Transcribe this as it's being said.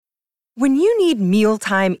When you need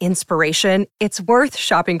mealtime inspiration, it's worth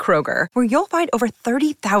shopping Kroger, where you'll find over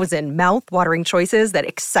 30,000 mouth-watering choices that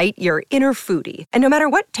excite your inner foodie. And no matter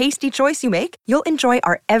what tasty choice you make, you'll enjoy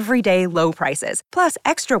our everyday low prices, plus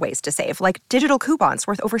extra ways to save, like digital coupons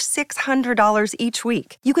worth over $600 each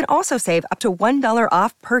week. You can also save up to $1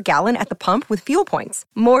 off per gallon at the pump with fuel points.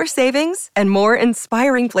 More savings and more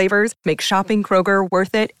inspiring flavors make shopping Kroger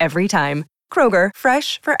worth it every time. Kroger,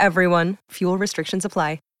 fresh for everyone. Fuel restrictions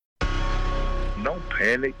apply. No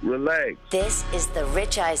panic, relax. This is the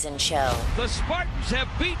Rich Eisen Show. The Spartans have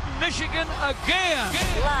beaten Michigan again.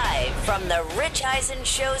 Live from the Rich Eisen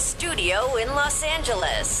Show studio in Los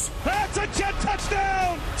Angeles. That's a jet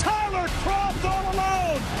touchdown! Tyler Croft all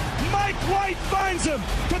alone! Mike White finds him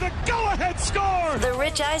for the go-ahead score! The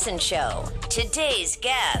Rich Eisen Show. Today's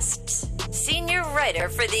guests. Senior writer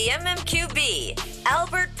for the MMQB,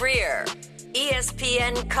 Albert Breer.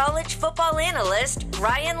 ESPN college football analyst,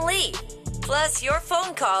 Ryan Lee. Plus your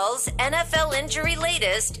phone calls, NFL injury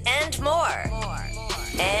latest, and more.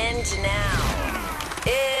 And now,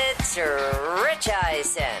 it's Rich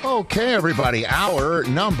Eisen. Okay, everybody. Hour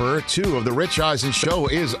number 2 of the Rich Eisen Show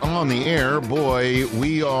is on the air. Boy,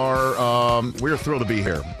 we're thrilled to be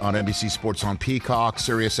here on NBC Sports on Peacock,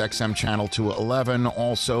 Sirius XM Channel 211,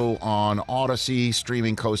 also on Odyssey,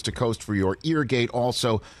 streaming coast to coast for your eargate,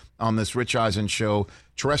 also on this Rich Eisen Show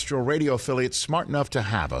terrestrial radio affiliate, smart enough to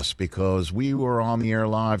have us because we were on the air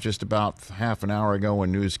live just about half an hour ago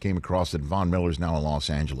when news came across that Von Miller's now a Los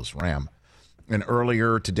Angeles Ram. And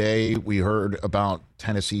earlier today, we heard about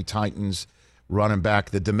Tennessee Titans running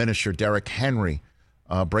back the diminisher Derrick Henry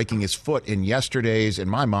breaking his foot in yesterday's, in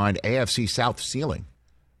my mind, AFC South ceiling.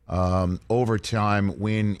 Overtime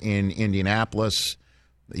win in Indianapolis.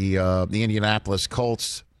 The Indianapolis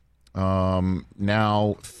Colts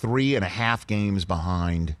now 3.5 games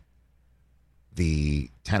behind the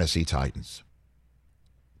Tennessee Titans.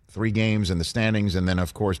 3 games in the standings, and then,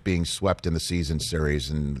 of course, being swept in the season series.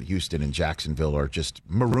 And Houston and Jacksonville are just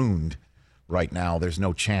marooned right now. There's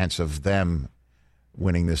no chance of them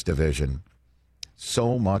winning this division.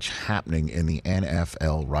 So much happening in the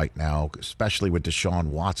NFL right now, especially with Deshaun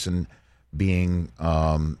Watson being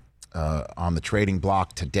on the trading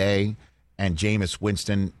block today. And Jameis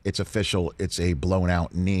Winston, it's official. It's a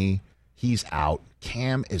blown-out knee. He's out.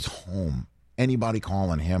 Cam is home. Anybody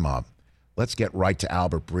calling him up? Let's get right to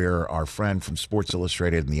Albert Breer, our friend from Sports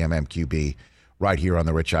Illustrated and the MMQB, right here on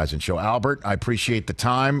the Rich Eisen Show. Albert, I appreciate the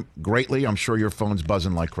time greatly. I'm sure your phone's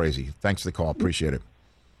buzzing like crazy. Thanks for the call. Appreciate it.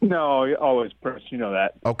 No, always, Chris. You know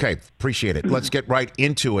that. Okay, appreciate it. Let's get right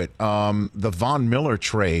into it. The Von Miller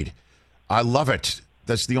trade, I love it.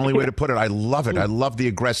 That's the only way to put it. I love it. I love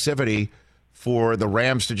the aggressivity for the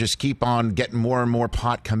Rams to just keep on getting more and more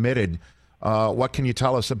pot committed. What can you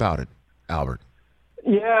tell us about it, Albert?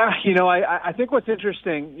 Yeah, I think what's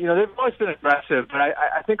interesting, they've always been aggressive, but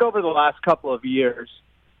I think over the last couple of years,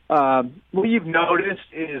 what you've noticed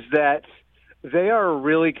is that they are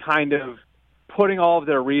really kind of putting all of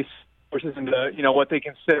their resources into, what they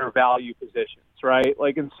consider value positions, right?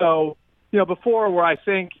 And so, before where I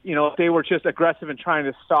think, if they were just aggressive in trying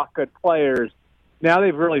to stock good players, now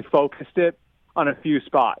they've really focused it on a few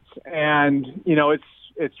spots. And,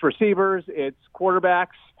 it's receivers, it's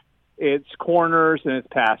quarterbacks, it's corners, and it's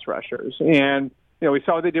pass rushers. And, we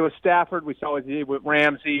saw what they did with Stafford. We saw what they did with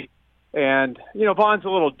Ramsey. And, Vaughn's a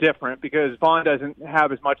little different because Vaughn doesn't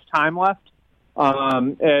have as much time left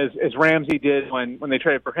as Ramsey did when they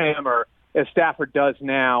traded for him, or as Stafford does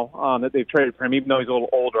now that they've traded for him, even though he's a little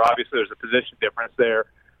older. Obviously, there's a position difference there.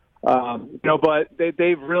 But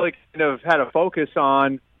they've really kind of had a focus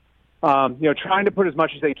on, trying to put as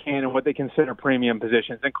much as they can in what they consider premium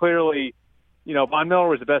positions. And clearly, Von Miller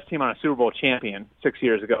was the best team on a Super Bowl champion 6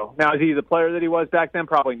 years ago. Now, is he the player that he was back then?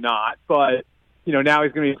 Probably not. But, now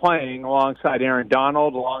he's going to be playing alongside Aaron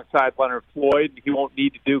Donald, alongside Leonard Floyd. He won't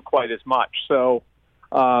need to do quite as much. So,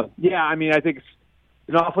 I think it's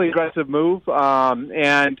an awfully aggressive move.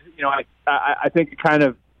 I think it kind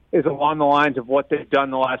of is along the lines of what they've done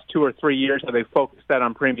the last 2 or 3 years, how they focused that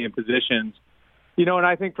on premium positions. And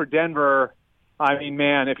I think for Denver,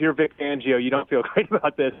 if you're Vic Fangio, you don't feel great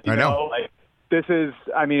about this. I know. If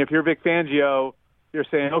you're Vic Fangio, you're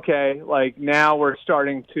saying, okay, now we're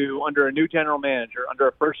starting to, under a new general manager, under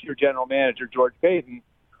a first-year general manager, George Payton,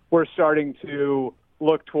 we're starting to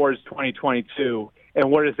look towards 2022,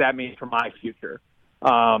 and what does that mean for my future?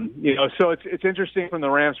 So it's interesting from the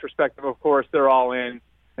Rams' perspective. Of course, they're all in,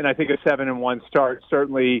 and I think a 7-1 start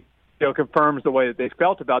certainly, confirms the way that they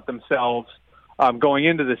felt about themselves going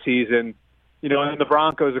into the season. And the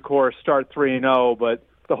Broncos, of course, start 3-0, but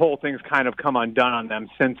the whole thing's kind of come undone on them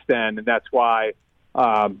since then, and that's why,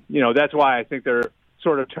 That's why I think they're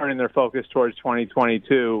sort of turning their focus towards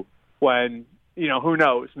 2022 when, who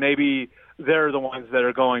knows, maybe they're the ones that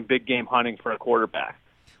are going big game hunting for a quarterback.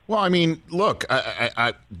 Well, I mean, look,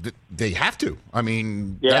 they have to. I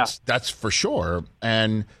mean, yeah. that's for sure.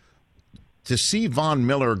 And to see Von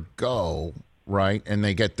Miller go, right, and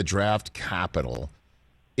they get the draft capital,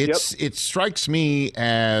 it strikes me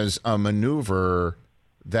as a maneuver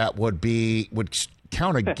that would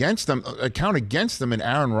count against them. And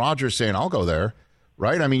Aaron Rodgers saying, "I'll go there."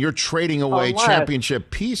 Right? I mean, you're trading away championship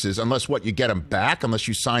pieces unless you get him back, unless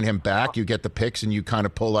you sign him back, you get the picks and you kind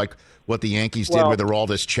of pull like what the Yankees did with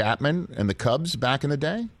Aroldis Chapman and the Cubs back in the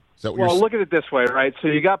day. Is that what look at it this way, right? So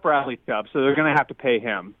you got Bradley Chubb, so they're going to have to pay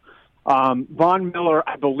him. Von Miller,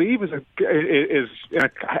 I believe, I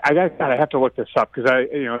have to look this up because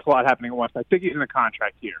it's a lot happening at once. I think he's in a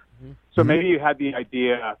contract here. Mm-hmm. So maybe you had the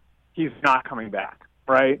idea he's not coming back,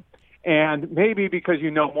 right? And maybe because you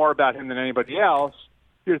know more about him than anybody else,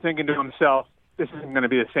 you're thinking to himself, this isn't going to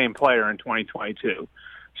be the same player in 2022.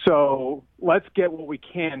 So let's get what we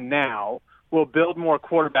can now. We'll build more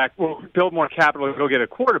capital to go get a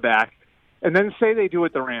quarterback. And then say they do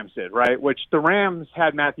what the Rams did, right? Which the Rams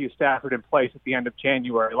had Matthew Stafford in place at the end of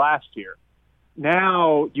January last year.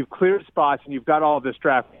 Now you've cleared spots and you've got all of this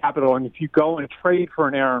draft capital. And if you go and trade for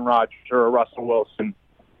an Aaron Rodgers or a Russell Wilson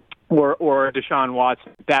or a Deshaun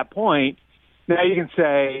Watson at that point, now you can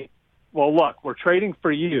say, well, look, we're trading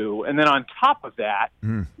for you. And then on top of that,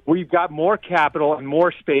 we've got more capital and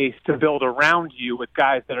more space to build around you with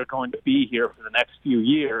guys that are going to be here for the next few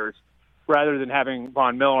years rather than having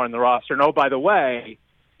Von Miller on the roster. And, oh, by the way,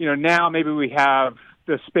 now maybe we have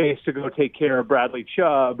the space to go take care of Bradley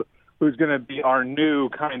Chubb, who's going to be our new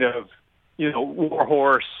kind of,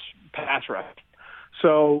 warhorse pass rush.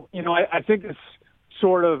 So, I think it's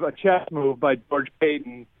sort of a chess move by George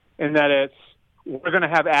Paton in that we're going to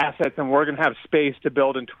have assets and we're going to have space to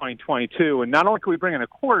build in 2022. And not only can we bring in a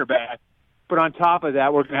quarterback, but on top of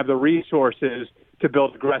that, we're going to have the resources to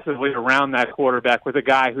build aggressively around that quarterback with a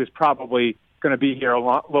guy who's probably going to be here a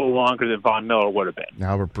little longer than Von Miller would have been.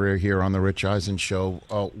 Albert Breer here on the Rich Eisen Show.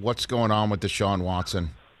 What's going on with Deshaun Watson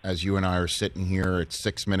as you and I are sitting here at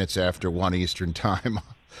 6 minutes after 1 Eastern time,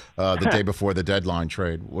 the day before the deadline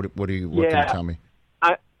trade? What can you tell me?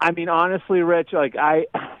 I mean, honestly, Rich, I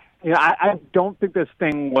don't think this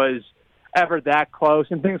thing was ever that close,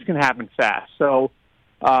 and things can happen fast. So,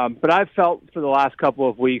 but I've felt for the last couple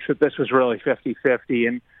of weeks that this was really 50-50.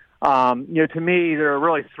 And, to me, there are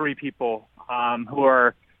really three people who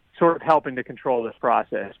are sort of helping to control this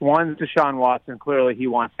process. One's Deshaun Watson. Clearly, he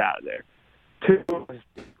wants out of there. Two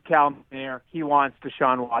is Cal Mayer. He wants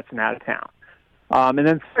Deshaun Watson out of town. And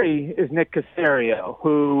then three is Nick Caserio,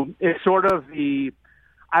 who is sort of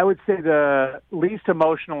I would say the least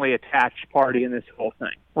emotionally attached party in this whole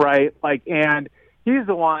thing, right? And he's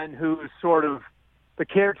the one who's sort of the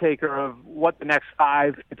caretaker of what the next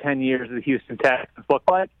 5 to 10 years of the Houston Texans look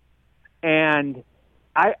like. And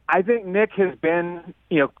I think Nick has been,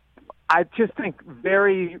 I just think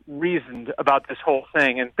very reasoned about this whole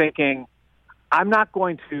thing and thinking, I'm not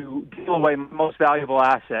going to deal away my most valuable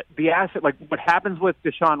asset. The asset, like what happens with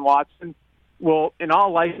Deshaun Watson, will, in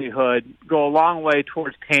all likelihood, go a long way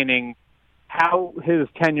towards painting how his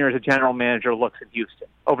tenure as a general manager looks in Houston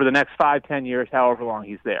over the next 5-10 years, however long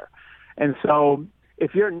he's there. And so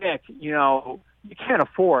if you're Nick, you can't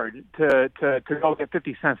afford to go get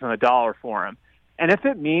 50 cents on the dollar for him. And if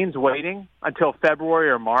it means waiting until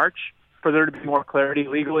February or March for there to be more clarity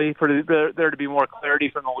legally, for there to be more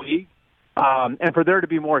clarity from the league, and for there to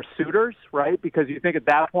be more suitors, right? Because you think at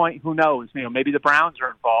that point, who knows? Maybe the Browns are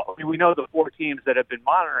involved. I mean, we know the 4 teams that have been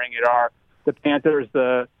monitoring it are the Panthers,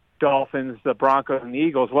 the Dolphins, the Broncos, and the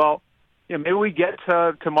Eagles. Well, maybe we get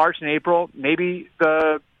to March and April. Maybe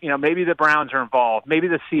maybe the Browns are involved. Maybe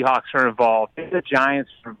the Seahawks are involved. Maybe the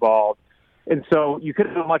Giants are involved. And so you could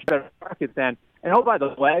have a much better market then. And oh, by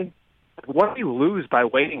the way, what do you lose by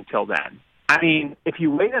waiting till then? I mean, if you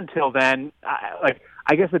wait until then,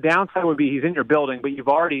 I guess the downside would be he's in your building, but you've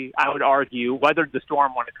already, I would argue, weathered the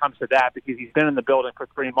storm when it comes to that because he's been in the building for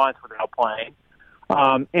 3 months without playing.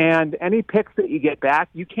 And any picks that you get back,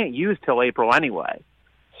 you can't use till April anyway.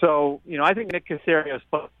 So, I think Nick Caserio's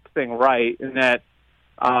put the thing right in that,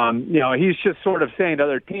 he's just sort of saying to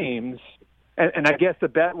other teams, and I guess the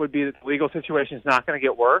bet would be that the legal situation is not going to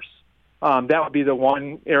get worse. That would be the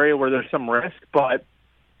one area where there's some risk, but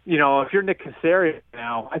if you're Nick Caserio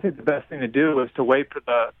now, I think the best thing to do is to wait for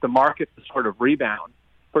the market to sort of rebound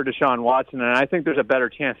for Deshaun Watson. And I think there's a better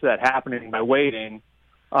chance of that happening by waiting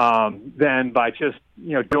than by just,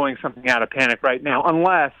 doing something out of panic right now,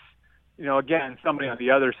 unless again, somebody on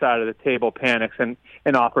the other side of the table panics and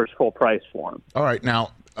offers full price for him. All right.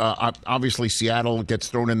 Now, obviously, Seattle gets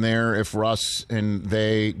thrown in there if Russ and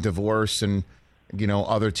they divorce and,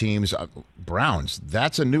 other teams. Browns,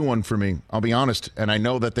 that's a new one for me. I'll be honest. And I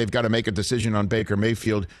know that they've got to make a decision on Baker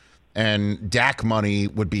Mayfield. And Dak money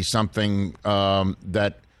would be something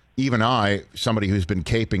that even somebody who's been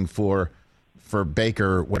caping for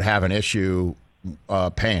Baker, would have an issue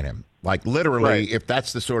paying him. Like literally, right. If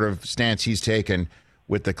that's the sort of stance he's taken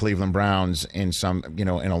with the Cleveland Browns in some, in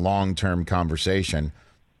a long-term conversation,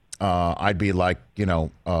 I'd be like, we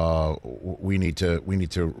need to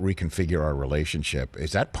reconfigure our relationship.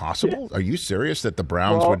 Is that possible? Yeah. Are you serious that the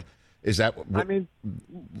Browns would? Is that?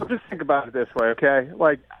 Just think about it this way, okay?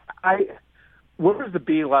 Like, what was the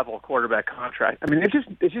B-level quarterback contract? I mean, it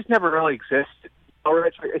just never really existed. Or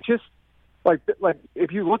it's just like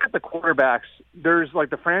if you look at the quarterbacks, there's like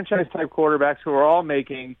the franchise type quarterbacks who are all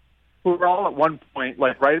at one point,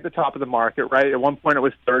 like right at the top of the market, right? At one point it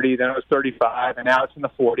was 30, then it was 35, and now it's in the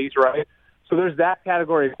 40s, right? So there's that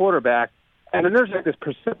category of quarterback. And then there's like this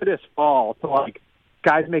precipitous fall to like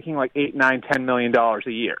guys making like $8, $9, $10 million a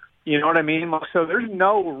year. You know what I mean? So there's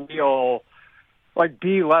no real like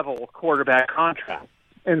B-level quarterback contract.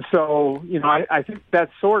 And so, I think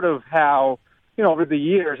that's sort of how, over the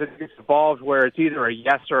years it's evolved where it's either a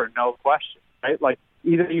yes or a no question, right? Like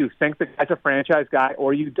either you think the guy's a franchise guy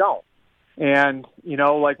or you don't. And,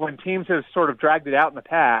 like when teams have sort of dragged it out in the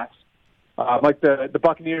past, like the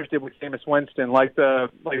Buccaneers did with Jameis Winston, like the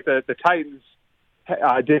Titans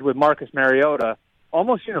did with Marcus Mariota,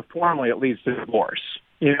 almost uniformly it leads to divorce.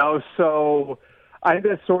 So I think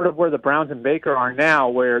that's sort of where the Browns and Baker are now,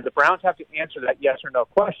 where the Browns have to answer that yes or no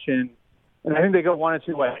question, and I think they go one of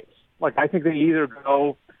two ways. Like I think they either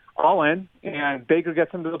go all in and Baker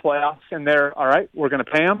gets them to the playoffs and they're, all right, we're going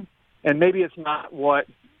to pay him, and maybe it's not what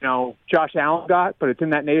Josh Allen got, but it's in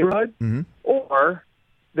that neighborhood, or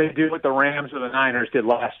they do what the Rams or the Niners did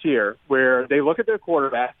last year, where they look at their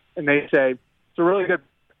quarterback and they say, it's a really good,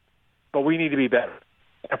 but we need to be better.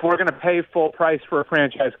 If we're going to pay full price for a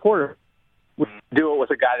franchise quarterback, we do it with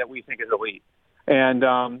a guy that we think is elite. And,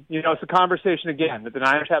 it's a conversation, again, that the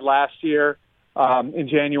Niners had last year in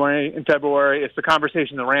January, in February. It's the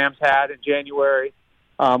conversation the Rams had in January,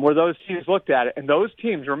 where those teams looked at it. And those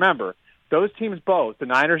teams, remember, those teams both, the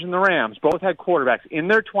Niners and the Rams, both had quarterbacks in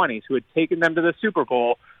their 20s who had taken them to the Super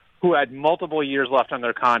Bowl who had multiple years left on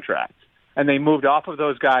their contracts. And they moved off of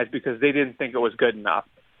those guys because they didn't think it was good enough.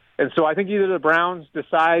 And so I think either the Browns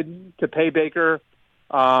decide to pay Baker,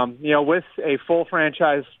 with a full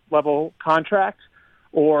franchise level contract,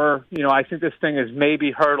 or, I think this thing is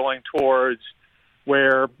maybe hurtling towards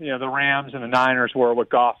where, the Rams and the Niners were with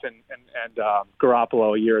Goff and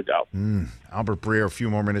Garoppolo a year ago. Albert Breer, a few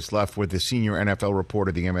more minutes left with the senior NFL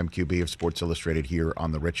reporter, the MMQB of Sports Illustrated here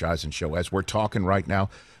on the Rich Eisen Show. As we're talking right now,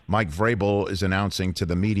 Mike Vrabel is announcing to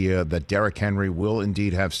the media that Derrick Henry will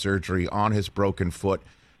indeed have surgery on his broken foot,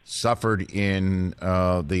 suffered in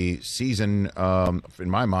the season, in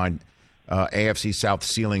my mind, AFC South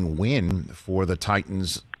ceiling win for the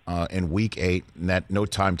Titans in Week 8, and that no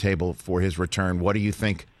timetable for his return. What do you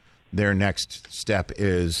think their next step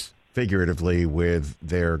is, figuratively, with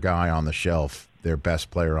their guy on the shelf, their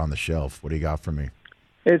best player on the shelf? What do you got for me?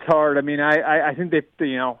 It's hard. I mean, I think they,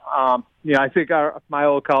 I think my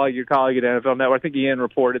old colleague, your colleague at NFL Network, I think Ian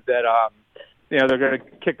reported that, they're going to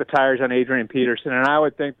kick the tires on Adrian Peterson, and I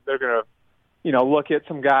would think that they're going to, look at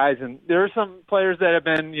some guys, and there are some players that have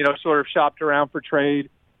been, sort of shopped around for trade.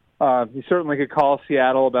 You certainly could call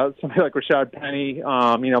Seattle about somebody like Rashad Penny,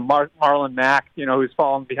 Marlon Mack, who's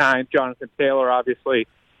fallen behind Jonathan Taylor, obviously,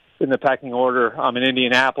 in the pecking order. In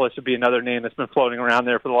Indianapolis would be another name that's been floating around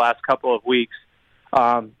there for the last couple of weeks.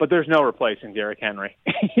 But there's no replacing Derrick Henry.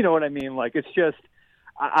 You know what I mean? Like, it's just,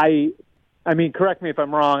 I mean, correct me if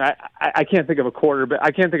I'm wrong. I can't think of a quarterback.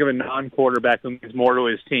 I can't think of a non-quarterback who means more to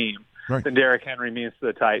his team than Derrick Henry means to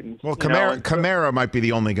the Titans. Well, Kamara might be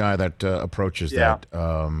the only guy that approaches that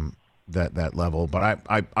level. But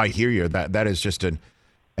I hear you. That is just an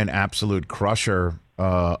absolute crusher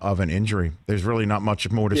of an injury. There's really not much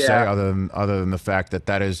more to say other than the fact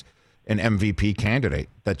that is an MVP candidate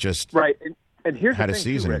that just And here's had the a thing,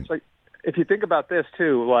 season. too, Rich. Like, if you think about this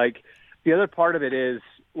too, like the other part of it is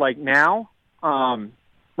like now, Ryan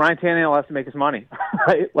Tannehill has to make his money,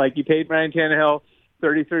 right? Like you paid Ryan Tannehill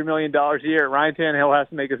 $33 million a year. Ryan Tannehill has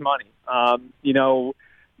to make his money.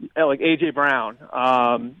 Like AJ Brown,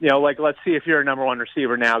 like let's see if you're a number one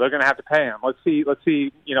receiver now. They're going to have to pay him. Let's see, what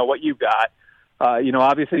you've got.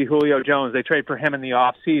 Obviously Julio Jones, they trade for him in the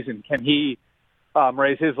off season. Can he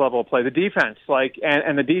raise his level of play. The defense,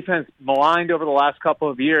 and the defense maligned over the last couple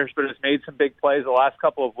of years, but has made some big plays the last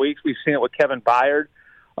couple of weeks. We've seen it with Kevin Byard,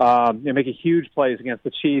 making huge plays against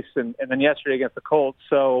the Chiefs, and then yesterday against the Colts.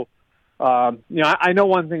 So, I know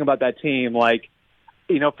one thing about that team,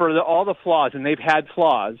 for all the flaws, and they've had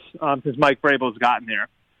flaws since Mike Vrabel's gotten there.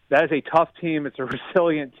 That is a tough team. It's a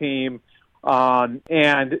resilient team, and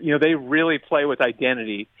they really play with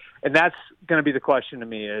identity. And that's going to be the question to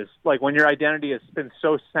me is, when your identity has been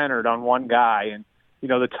so centered on one guy and,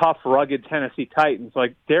 the tough, rugged Tennessee Titans,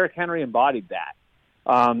 Derrick Henry embodied that.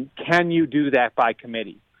 Can you do that by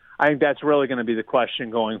committee? I think that's really going to be the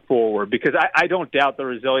question going forward because I don't doubt the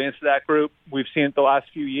resilience of that group. We've seen it the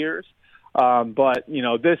last few years. But,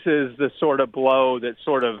 this is the sort of blow that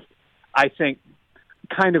sort of, I think,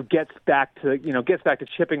 kind of gets back to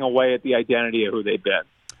chipping away at the identity of who they've been.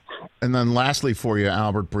 And then lastly for you,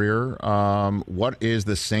 Albert Breer, what is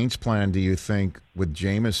the Saints' plan, do you think, with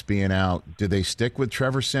Jameis being out? Do they stick with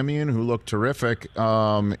Trevor Siemian, who looked terrific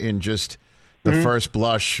in just the first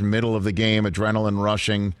blush, middle of the game, adrenaline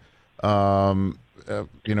rushing, role,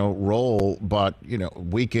 but,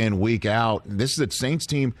 week in, week out? This is a Saints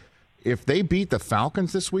team. If they beat the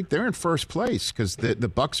Falcons this week, they're in first place because the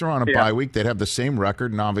Bucs are on a bye week. They'd have the same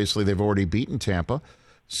record, and obviously they've already beaten Tampa.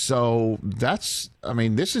 So this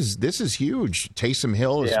is huge. Taysom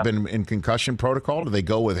Hill has been in concussion protocol. Do they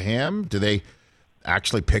go with him? Do they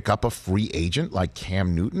actually pick up a free agent like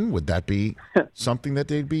Cam Newton? Would that be something that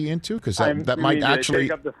they'd be into? Because that might actually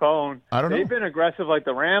pick up the phone. I don't know. They've been aggressive like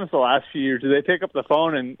the Rams the last few years. Do they pick up the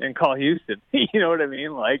phone and call Houston? You know what I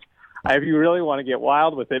mean? If you really want to get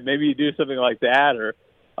wild with it, maybe you do something like that, or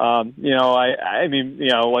call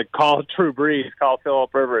Drew Brees, call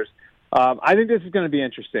Phillip Rivers. I think this is going to be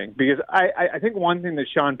interesting because I think one thing that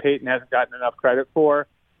Sean Payton hasn't gotten enough credit for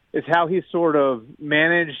is how he sort of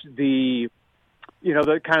managed the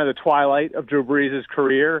kind of the twilight of Drew Brees'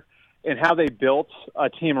 career and how they built a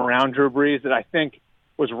team around Drew Brees that I think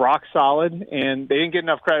was rock solid, and they didn't get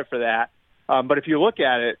enough credit for that. But if you look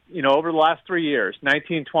at it, over the last 3 years,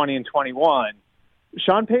 19, 20, and 21,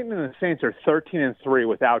 Sean Payton and the Saints are 13-3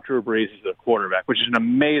 without Drew Brees as their quarterback, which is an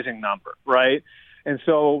amazing number, right? And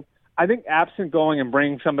so I think absent going and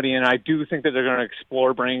bringing somebody in, I do think that they're going to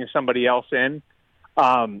explore bringing somebody else in.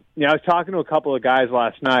 I was talking to a couple of guys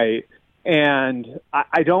last night, and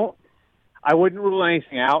I wouldn't rule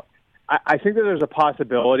anything out. I think that there's a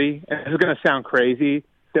possibility, and this is going to sound crazy,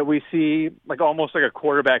 that we see almost like a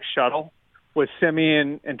quarterback shuttle with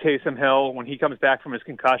Siemian and Taysom Hill when he comes back from his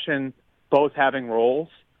concussion, both having roles.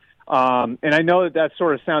 And I know that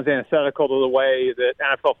sort of sounds antithetical to the way that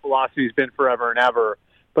NFL philosophy has been forever and ever.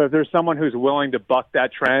 But if there's someone who's willing to buck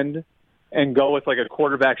that trend and go with a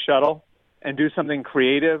quarterback shuttle and do something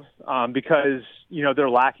creative because, they're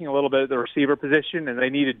lacking a little bit at the receiver position and they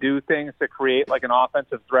need to do things to create an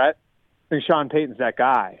offensive threat, I think Sean Payton's that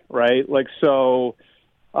guy, right?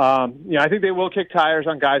 I think they will kick tires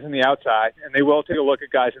on guys on the outside, and they will take a look at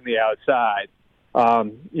guys on the outside.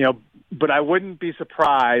 But I wouldn't be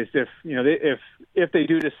surprised if they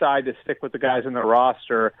do decide to stick with the guys in the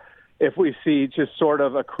roster, if we see just sort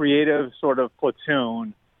of a creative sort of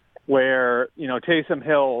platoon where Taysom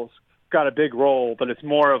Hill's got a big role, but it's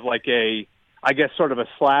more of sort of a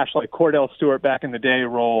slash like Cordell Stewart back in the day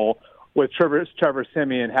role, with Trevor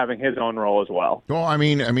Siemian having his own role as well. Well, I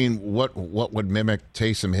mean, what would mimic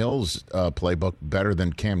Taysom Hill's playbook better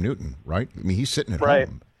than Cam Newton, right? I mean, he's sitting at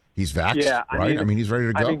home. He's vaxxed, right? I mean, he's ready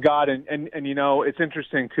to go. I mean, God, and it's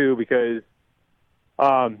interesting, too, because,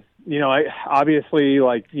 obviously,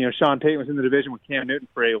 Sean Payton was in the division with Cam Newton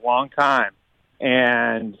for a long time.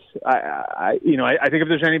 And, I think if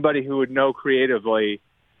there's anybody who would know creatively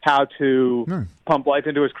how to pump life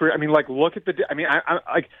into his career. I mean, look at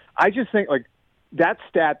I just think that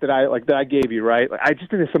stat that I gave you, right? I just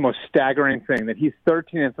think it's the most staggering thing that he's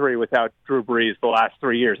 13-3 without Drew Brees the last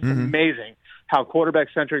 3 years. It's amazing how quarterback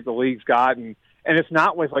centric the league's gotten, and it's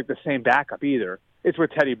not with the same backup either. It's with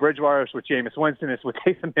Teddy Bridgewater, it's with Jameis Winston, it's with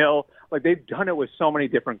Taysom Hill. They've done it with so many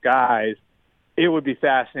different guys. It would be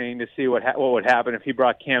fascinating to see what would happen if he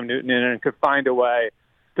brought Cam Newton in and could find a way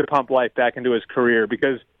to pump life back into his career,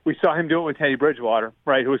 because we saw him do it with Teddy Bridgewater,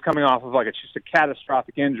 right, who was coming off of just a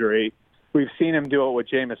catastrophic injury. We've seen him do it with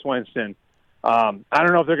Jameis Winston. I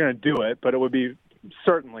don't know if they're going to do it, but it would be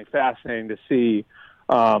certainly fascinating to see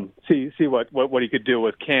what he could do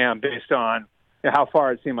with Cam based on how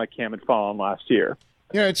far it seemed like Cam had fallen last year.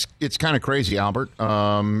 Yeah, it's kind of crazy, Albert.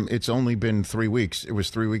 It's only been 3 weeks. It was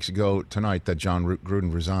 3 weeks ago tonight that John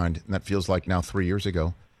Gruden resigned, and that feels like now 3 years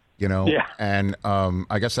ago. Yeah. And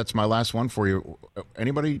I guess that's my last one for you.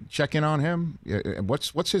 Anybody check in on him?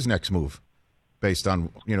 What's his next move? based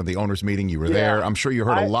on the owners' meeting. You were there. I'm sure you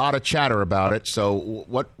heard a lot of chatter about it. So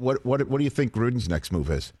what do you think Gruden's next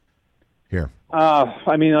move is here?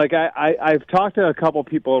 I mean, like I've talked to a couple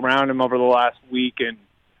people around him over the last week, and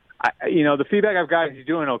the feedback I've got is he's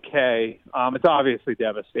doing okay. It's obviously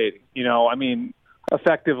devastating. I mean,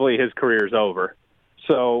 effectively his career's over.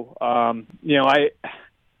 So I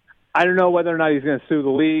don't know whether or not he's going to sue the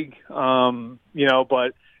league.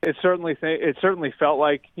 But it certainly felt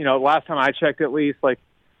like last time I checked, at least like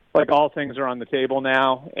all things are on the table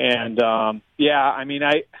now. And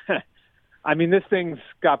I mean, this thing's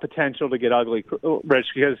got potential to get ugly, Rich,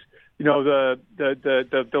 because the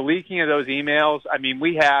leaking of those emails. I mean,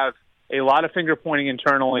 we have a lot of finger pointing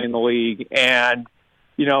internally in the league, and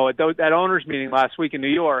at that owners meeting last week in New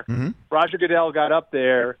York, Roger Goodell got up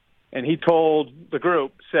there and he told the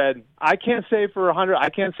group, said, I can't say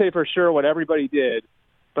for sure what everybody did,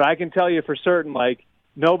 but I can tell you for certain, like,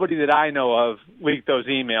 nobody that I know of leaked those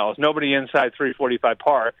emails. Nobody inside 345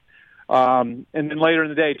 Park. And then later in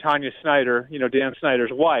the day, Tanya Snyder, Dan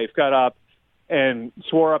Snyder's wife, got up and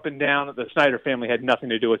swore up and down that the Snyder family had nothing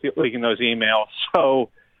to do with leaking those emails.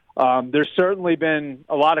 So there's certainly been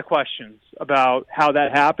a lot of questions about how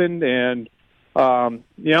that happened. And, I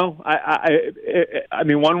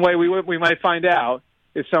mean, one way we might find out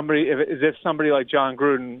is if somebody like John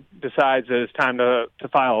Gruden decides that it's time to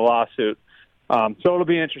file a lawsuit. So it'll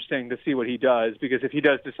be interesting to see what he does, because if he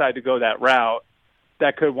does decide to go that route,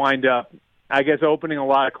 that could wind up, I guess, opening a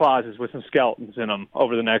lot of clauses with some skeletons in them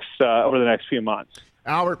over the next few months.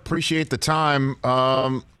 Albert, appreciate the time.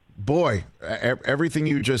 Boy, everything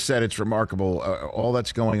you just said, it's remarkable. All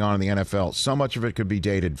that's going on in the NFL. So much of it could be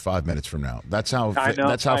dated 5 minutes from now. That's how fluid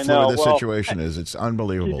this situation is. It's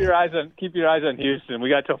unbelievable. Keep your eyes on Houston. We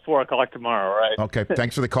got till 4:00 tomorrow, right? Okay.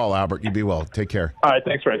 Thanks for the call, Albert. You be well. Take care. All right.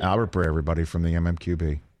 Thanks, Rich. Albert Breer, everybody from the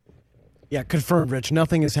MMQB. Yeah, confirmed, Rich.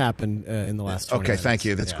 Nothing has happened in the last 20 minutes. Thank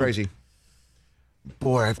you. That's crazy.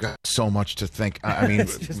 Boy, I've got so much to think. I mean,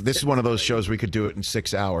 this is one of those shows we could do it in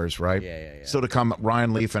 6 hours, right? Yeah. Still to come,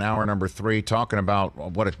 Ryan Leaf in hour number 3, talking about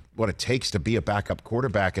what it takes to be a backup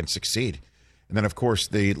quarterback and succeed. And then, of course,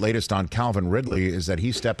 the latest on Calvin Ridley is that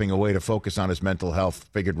he's stepping away to focus on his mental health.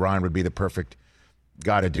 Figured Ryan would be the perfect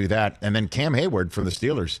guy to do that. And then Cam Hayward from the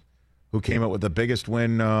Steelers, who came up with the biggest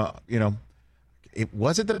win, Was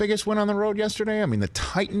it the biggest win on the road yesterday? I mean, the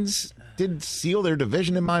Titans did seal their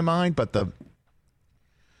division in my mind, but the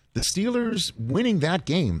Steelers winning that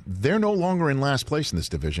game, they're no longer in last place in this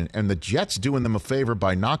division, and the Jets doing them a favor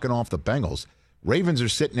by knocking off the Bengals. Ravens are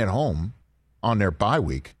sitting at home on their bye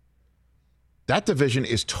week. That division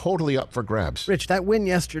is totally up for grabs. Rich, that win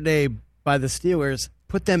yesterday by the Steelers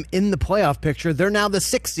put them in the playoff picture. They're now the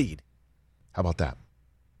 6th seed. How about that?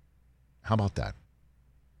 How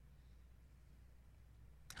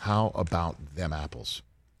about them apples?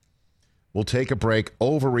 We'll take a break.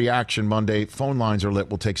 Overreaction Monday. Phone lines are lit.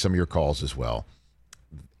 We'll take some of your calls as well.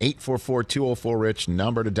 844-204-RICH,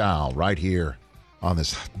 number to dial right here on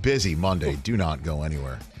this busy Monday. Do not go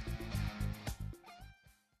anywhere.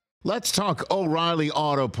 Let's talk O'Reilly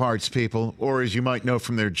Auto Parts, people, or as you might know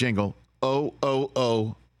from their jingle,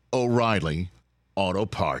 O'Reilly Auto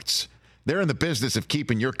Parts. They're in the business of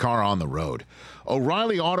keeping your car on the road.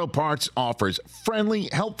 O'Reilly Auto Parts offers friendly,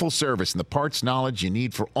 helpful service and the parts knowledge you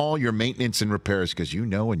need for all your maintenance and repairs, because you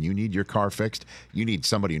know when you need your car fixed, you need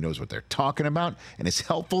somebody who knows what they're talking about and is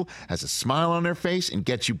helpful, has a smile on their face, and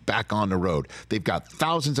gets you back on the road. They've got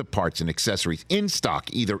thousands of parts and accessories in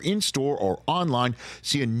stock, either in-store or online,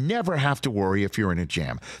 so you never have to worry if you're in a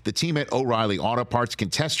jam. The team at O'Reilly Auto Parts can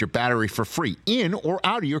test your battery for free in or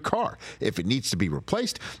out of your car. If it needs to be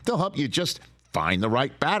replaced, they'll help you just find the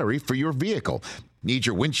right battery for your vehicle. Need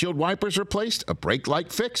your windshield wipers replaced, a brake light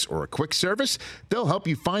fix, or a quick service? They'll help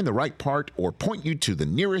you find the right part or point you to the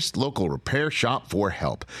nearest local repair shop for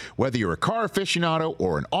help. Whether you're a car aficionado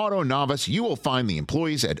or an auto novice, you will find the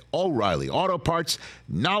employees at O'Reilly Auto Parts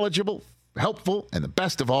knowledgeable, helpful, and the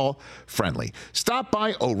best of all, friendly. Stop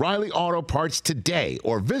by O'Reilly Auto Parts today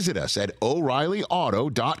or visit us at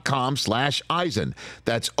O'ReillyAuto.com/Eisen.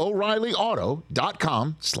 That's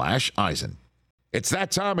O'ReillyAuto.com/Eisen. It's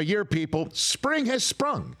that time of year, people. Spring has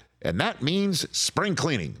sprung, and that means spring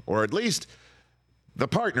cleaning, or at least the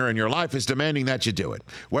partner in your life is demanding that you do it.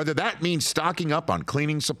 Whether that means stocking up on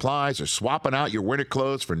cleaning supplies or swapping out your winter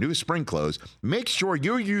clothes for new spring clothes, make sure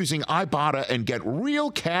you're using Ibotta and get real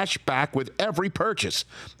cash back with every purchase.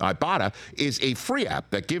 Ibotta is a free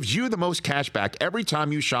app that gives you the most cash back every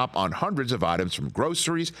time you shop on hundreds of items, from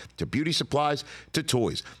groceries to beauty supplies to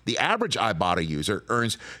toys. The average Ibotta user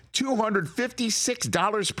earns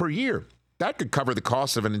 $256 per year. That could cover the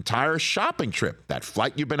cost of an entire shopping trip, that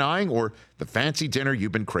flight you've been eyeing, or the fancy dinner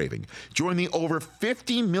you've been craving. Join the over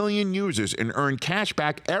 50 million users and earn cash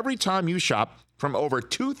back every time you shop from over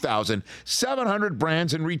 2,700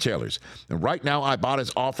 brands and retailers. And right now, Ibotta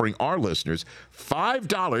is offering our listeners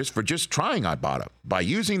 $5 for just trying Ibotta by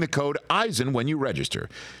using the code EISEN when you register.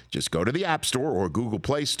 Just go to the App Store or Google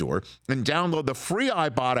Play Store and download the free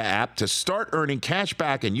Ibotta app to start earning cash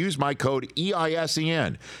back and use my code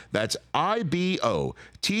EISEN. That's IBOTTA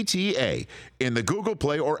in the Google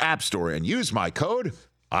Play or App Store and use my code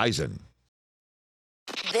EISEN.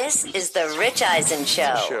 This is the Rich Eisen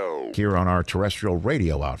Show. Here on our terrestrial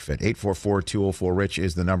radio outfit, 844-204-RICH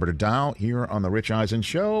is the number to dial. Here on the Rich Eisen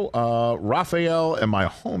Show, Raphael in my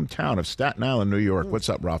hometown of Staten Island, New York. What's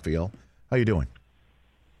up, Raphael? How you doing?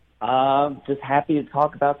 Just happy to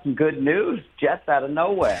talk about some good news. Jets out of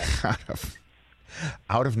nowhere.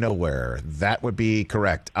 Out of nowhere. That would be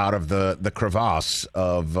correct. Out of the crevasse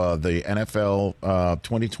of the NFL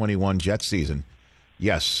 2021 Jets season.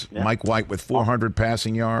 Yes, yeah. Mike White with 400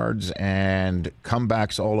 passing yards and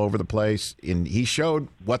comebacks all over the place. And he showed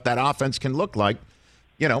what that offense can look like,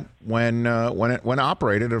 you know, when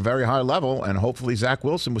operated at a very high level. And hopefully Zach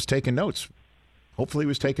Wilson was taking notes. Hopefully he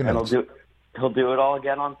was taking notes. He'll do it all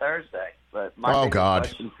again on Thursday. But my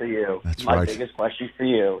question for you, biggest question for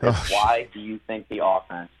you is why do you think the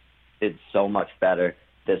offense did so much better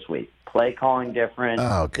this week? Play calling different.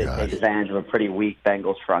 Did take advantage of a pretty weak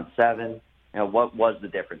Bengals front seven. You know, what was the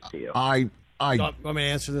difference to you? Want me to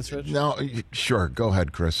answer this, Rich? No, sure. Go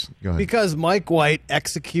ahead, Chris. Go ahead. Because Mike White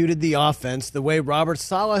executed the offense the way Robert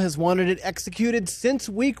Saleh has wanted it executed since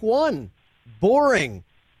week one. Boring.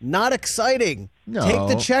 Not exciting. No. Take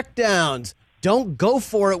the checkdowns. Don't go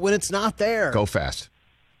for it when it's not there. Go fast.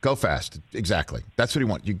 Go fast. Exactly. That's what he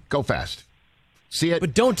wants. You go fast. See it.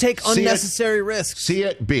 But don't take unnecessary risks. See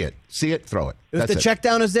it, be it. See it, throw it. If the check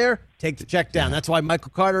down is there, take the check down. That's why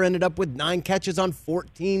Michael Carter ended up with 9 catches on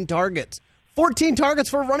 14 targets. 14 targets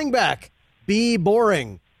for a running back. Be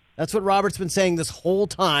boring. That's what Robert's been saying this whole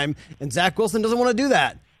time, and Zach Wilson doesn't want to do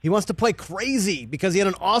that. He wants to play crazy because he had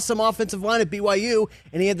an awesome offensive line at BYU,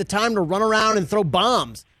 and he had the time to run around and throw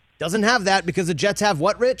bombs. Doesn't have that because the Jets have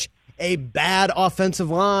what, Rich? A bad offensive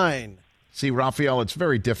line. See, Raphael, it's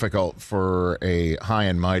very difficult for a high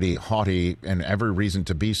and mighty, haughty, and every reason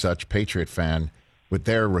to be such Patriot fan with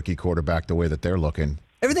their rookie quarterback the way that they're looking.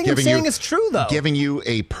 Everything I'm saying is true, though. Giving you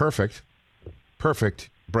a perfect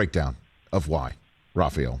breakdown of why,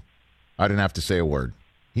 Raphael. I didn't have to say a word.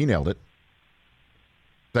 He nailed it.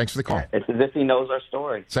 Thanks for the call. Yeah, it's as if he knows our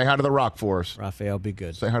story. Say hi to the Rock for us. Raphael, be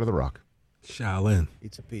good. Say hi to the Rock. Shaolin.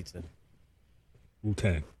 Eat some pizza.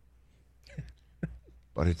 Wu-Tang.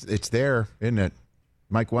 But it's there, isn't it?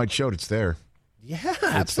 Mike White showed it's there. Yeah, it's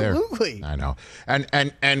absolutely. There. I know.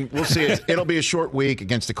 And we'll see. It'll be a short week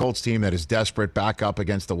against the Colts team that is desperate, back up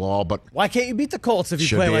against the wall. But why can't you beat the Colts if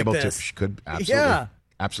you play like this? Could absolutely. Yeah.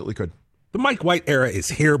 Absolutely could. The Mike White era is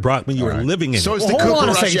here, Brockman. You are living in so it. So is the Cooper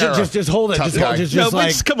Rush era. Just hold it.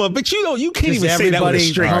 Come on, but you can't even say that with a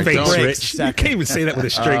straight face, Rich. You can't even say that with a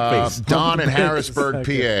straight face. Don in Harrisburg,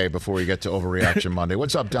 PA, before we get to Overreaction Monday.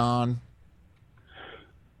 What's up, Don?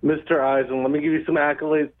 Mr. Eisen, let me give you some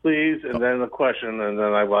accolades, please, and then a question, and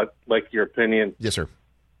then I would like your opinion. Yes, sir.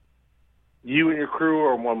 You and your crew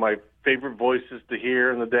are one of my favorite voices to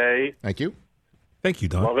hear in the day. Thank you. Thank you,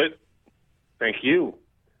 Don. Love it. Thank you.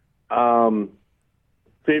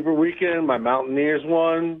 Favorite weekend, my Mountaineers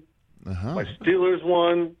won. My Steelers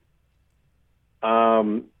won.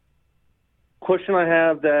 Question I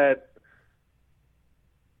have that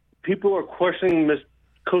people are questioning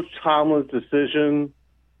Coach Tomlin's decision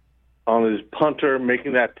on his punter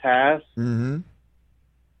making that pass. Mm-hmm.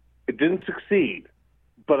 It didn't succeed,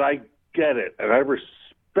 but I get it, and I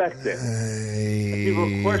respect it. People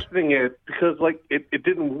are questioning it because, it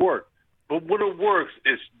didn't work. But when it works,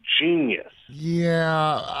 it's genius.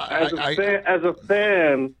 Yeah. As a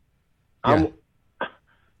fan, yeah.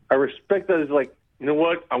 I respect that. It's like, you know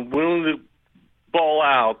what? I'm willing to ball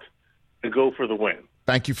out and go for the win.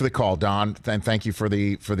 Thank you for the call, Don, and thank you for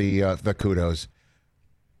the kudos.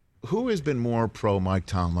 Who has been more pro Mike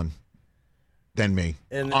Tomlin than me?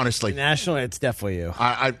 Honestly, nationally, it's definitely you.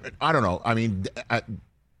 I don't know. I mean,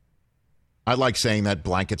 I like saying that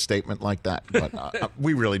blanket statement like that, but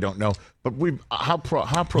we really don't know. But how pro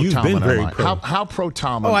You've Tomlin been very am I? pro. How pro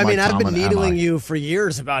Tomlin? Oh, I mean, Mike I've been Tomlin needling you for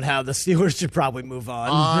years about how the Steelers should probably move on.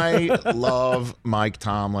 I love Mike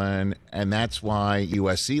Tomlin, and that's why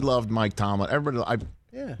USC loved Mike Tomlin. Everybody,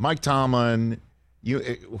 Mike Tomlin.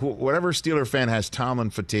 Whatever Steeler fan has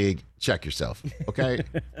Tomlin fatigue, check yourself, okay?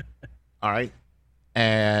 All right?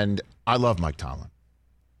 And I love Mike Tomlin.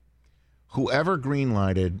 whoever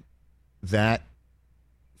greenlighted that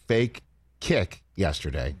fake kick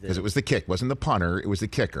yesterday, because it was the kick, wasn't the punter, it was the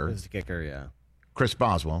kicker. It was the kicker, yeah. Chris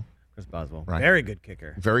Boswell. Right. Very good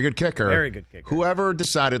kicker. Very good kicker. Very good kicker. Whoever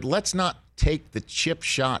decided, let's not take the chip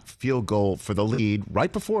shot field goal for the lead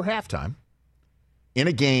right before halftime in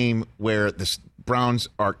a game where the Browns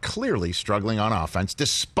are clearly struggling on offense,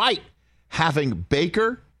 despite having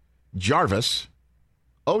Baker, Jarvis,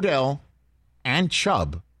 Odell, and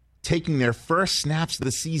Chubb taking their first snaps of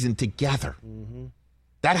the season together. Mm-hmm.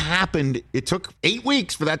 That happened. It took 8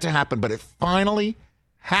 weeks for that to happen, but it finally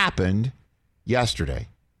happened yesterday.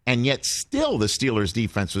 And yet still the Steelers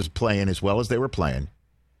defense was playing as well as they were playing.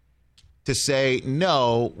 To say,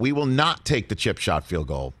 no, we will not take the chip shot field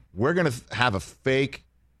goal. We're going to have a fake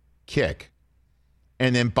kick.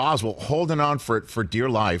 And then Boswell holding on for it for dear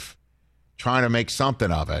life, trying to make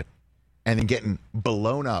something of it, and then getting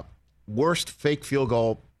blown up. Worst fake field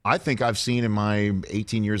goal I think I've seen in my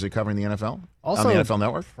 18 years of covering the NFL. Also, on the NFL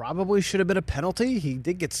Network. Probably should have been a penalty. He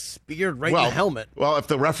did get speared right in the helmet. Well, if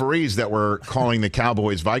the referees that were calling the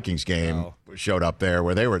Cowboys-Vikings game showed up there,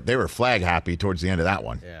 where they were flag happy towards the end of that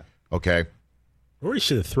one. Yeah. Okay. Or he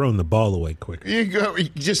should have thrown the ball away quicker.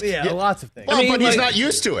 Lots of things. Well, but he's not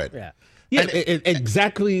used to it. Yeah. Yeah,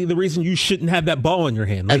 exactly the reason you shouldn't have that ball in your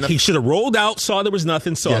hand. Like he should have rolled out, saw there was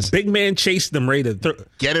nothing, saw a big man chased them, ready to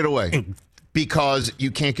get it away. Because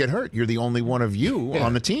you can't get hurt. You're the only one of you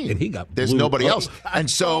on the team. And he got There's nobody else. And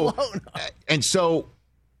so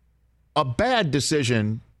a bad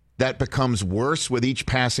decision that becomes worse with each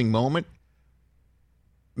passing moment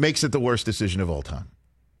makes it the worst decision of all time.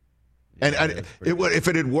 And if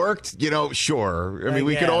it had worked, sure. I mean,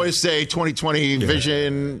 we could always say 20/20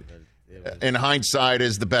 vision in hindsight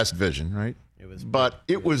is the best vision, right?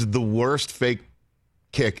 It was the worst fake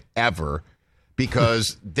kick ever.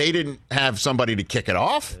 Because they didn't have somebody to kick it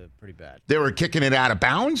off. Pretty bad. They were kicking it out of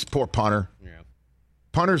bounds. Poor punter. Yeah.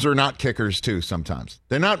 Punters are not kickers, too, sometimes.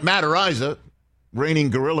 They're not Matt Ariza, reigning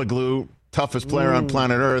Gorilla Glue, toughest player on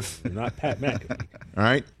planet Earth. Not Pat McAfee. All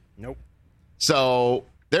right? Nope. So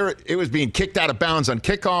it was being kicked out of bounds on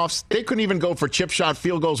kickoffs. They couldn't even go for chip shot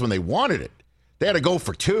field goals when they wanted it. They had to go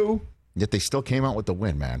for 2, yet they still came out with the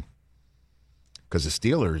win, man. Because the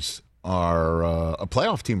Steelers are a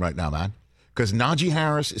playoff team right now, man. Because Najee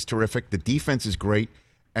Harris is terrific. The defense is great.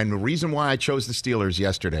 And the reason why I chose the Steelers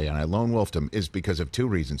yesterday, and I lone wolfed them, is because of 2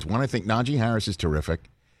 reasons. One, I think Najee Harris is terrific,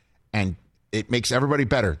 and it makes everybody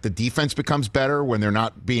better. The defense becomes better when they're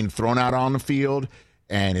not being thrown out on the field,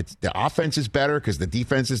 and the offense is better because the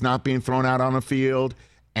defense is not being thrown out on the field,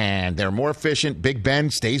 and they're more efficient. Big Ben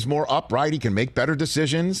stays more upright. He can make better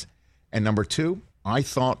decisions. And number 2, I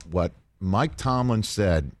thought what Mike Tomlin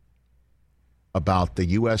said about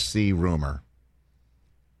the USC rumor,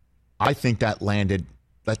 I think that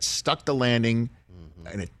stuck the landing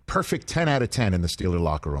in a perfect 10 out of 10 in the Steeler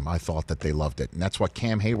locker room. I thought that they loved it. And that's what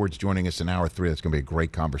Cam Hayward's joining us in hour 3. That's going to be a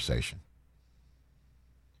great conversation.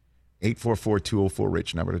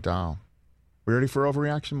 844-204-RICH, number to dial. We ready for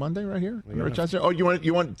Overreaction Monday right here?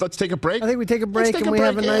 You want, let's take a break? I think we take a break and we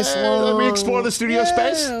have a nice long... Let me explore the studio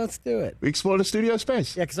space? Yeah, let's do it. We explore the studio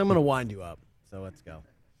space? Yeah, because I'm going to wind you up. So let's go.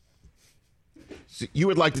 So you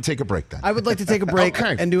would like to take a break then? I would like to take a break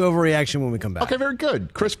and do Overreaction when we come back. Okay, very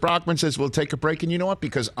good. Chris Brockman says we'll take a break, and you know what?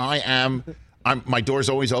 Because my door's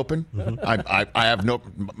always open. I have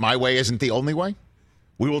my way isn't the only way.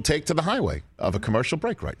 We will take to the highway of a commercial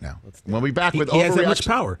break right now. We'll be back with Overreaction. He has that much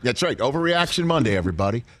power. That's right. Overreaction Monday,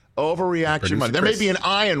 everybody. Overreaction Monday. There may be an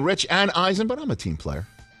I in Rich and Eisen, but I'm a team player.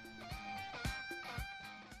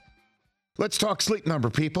 Let's talk Sleep Number,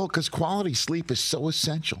 people, because quality sleep is so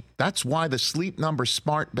essential. That's why the Sleep Number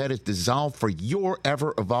smart bed is designed for your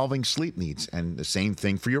ever-evolving sleep needs, and the same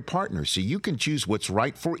thing for your partner, so you can choose what's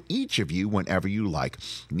right for each of you whenever you like.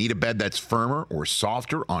 Need a bed that's firmer or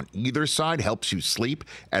softer on either side, helps you sleep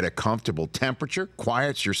at a comfortable temperature,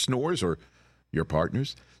 quiets your snores or your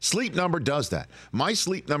partner's? Sleep Number does that. My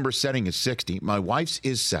Sleep Number setting is 60. My wife's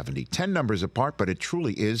is 70. 10 numbers apart, but it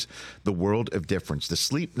truly is the world of difference. The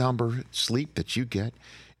Sleep Number sleep that you get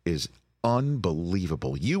is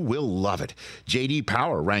unbelievable. You will love it. J.D.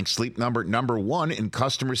 Power ranks Sleep Number number 1 in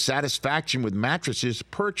customer satisfaction with mattresses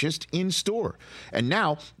purchased in store. And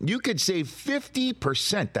now you could save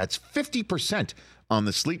 50%. That's 50% on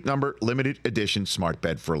the Sleep Number limited edition smart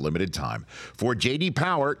bed for a limited time. For J.D.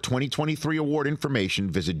 Power 2023 award information,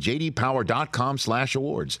 visit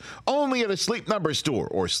jdpower.com/awards. Only at a Sleep Number store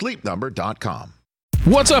or sleepnumber.com.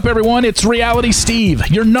 What's up, everyone? It's Reality Steve,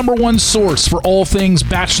 your number one source for all things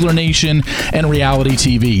Bachelor Nation and reality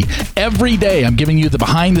TV. Every day, I'm giving you the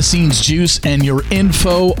behind-the-scenes juice and your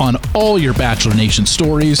info on all your Bachelor Nation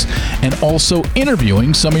stories, and also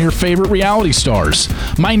interviewing some of your favorite reality stars.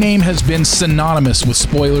 My name has been synonymous with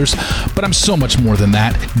spoilers, but I'm so much more than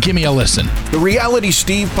that. Give me a listen. The Reality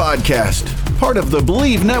Steve Podcast, part of the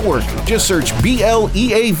Believe Network. Just search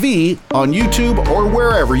BLEAV on YouTube or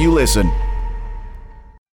wherever you listen.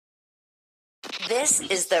 This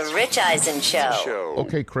is the Rich Eisen Show.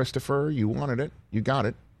 Okay, Christopher, you wanted it. You got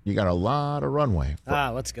it. You got a lot of runway.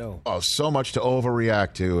 Let's go. Oh, so much to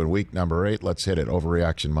overreact to in week number 8. Let's hit it.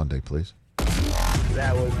 Overreaction Monday, please.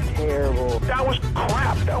 That was terrible. That was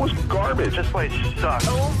crap. That was garbage. This place sucks.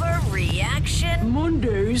 Overreaction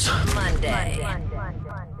Monday.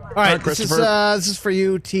 All right, this is for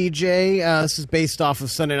you, TJ. This is based off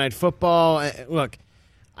of Sunday Night Football. Look,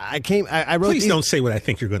 I wrote. Please don't say what I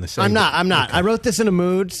think you're going to say. I'm not. Okay. I wrote this in a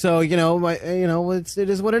mood, so it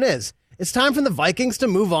is what it is. It's time for the Vikings to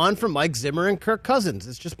move on from Mike Zimmer and Kirk Cousins.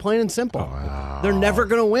 It's just plain and simple. They're never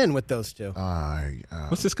going to win with those two.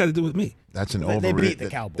 What's this got to do with me? That's an They beat the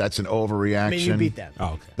Cowboys. That's an overreaction. I mean, you beat them.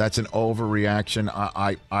 Oh, okay. That's an overreaction.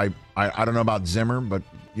 I don't know about Zimmer, but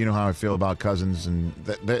you know how I feel about Cousins, and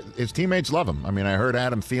his teammates love him. I mean, I heard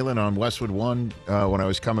Adam Thielen on Westwood One when I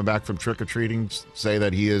was coming back from trick or treating say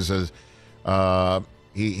that he is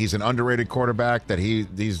he's an underrated quarterback. That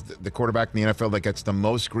he's the quarterback in the NFL that gets the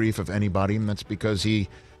most grief of anybody, and that's because he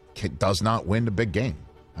does not win the big game.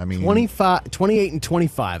 I mean, 28 and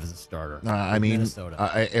 25 as a starter. I mean,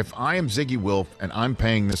 Minnesota. If I am Ziggy Wilf and I'm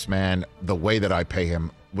paying this man the way that I pay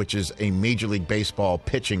him, which is a Major League Baseball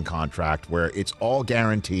pitching contract where it's all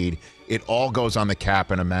guaranteed, it all goes on the cap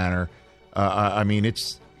in a manner. I mean,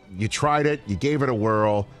 you tried it, you gave it a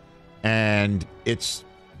whirl, and it's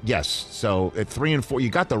yes. So at 3 and 4, you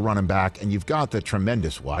got the running back, and you've got the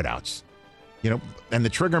tremendous wideouts. And the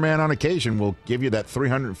trigger man on occasion will give you that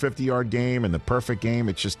 350-yard game and the perfect game.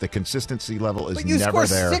 It's just the consistency level is never there. But you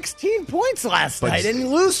scored 16 points last night, and you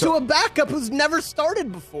lose to a backup who's never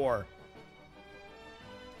started before.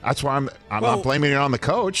 That's why I'm not blaming it on the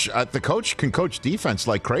coach. The coach can coach defense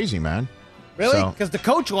like crazy, man. Really? Because the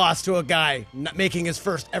coach lost to a guy making his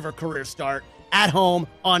first ever career start at home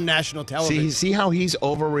on national television. See how he's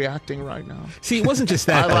overreacting right now? See, it wasn't just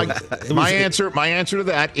that. My answer to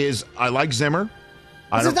that is I like Zimmer.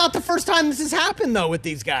 This is not the first time this has happened, though, with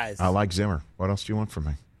these guys. I like Zimmer. What else do you want from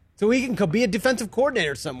me? So he can be a defensive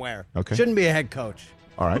coordinator somewhere. Okay. Shouldn't be a head coach.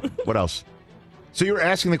 All right. What else? So you were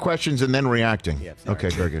asking the questions and then reacting. Yeah, okay,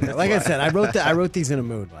 very good. Like I said, I wrote these in a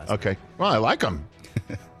mood last night. Okay. Well, I like them.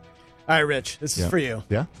 All right, Rich, this is for you.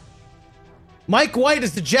 Yeah? Mike White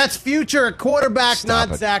is the Jets' future quarterback, Stop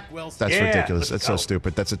not it. Zach Wilson. That's ridiculous. That's so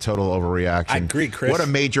stupid. That's a total overreaction. I agree, Chris. What a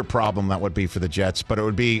major problem that would be for the Jets, but it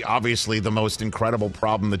would be obviously the most incredible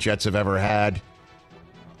problem the Jets have ever had.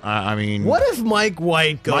 I mean... What if Mike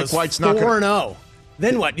White goes 4-0?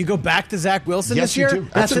 Then what? You go back to Zach Wilson this year? Yes, you do.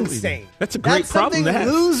 That's Absolutely. insane. That's a great problem to have.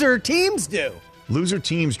 Loser teams do. Loser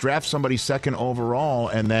teams draft somebody second overall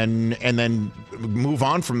and then move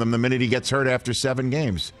on from them the minute he gets hurt after 7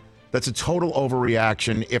 games. That's a total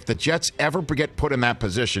overreaction. If the Jets ever get put in that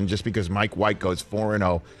position just because Mike White goes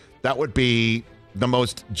 4-0, that would be the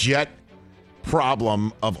most Jet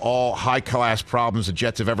problem of all high-class problems the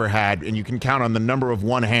Jets have ever had. And you can count on the number of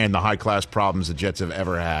one hand the high-class problems the Jets have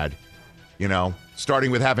ever had.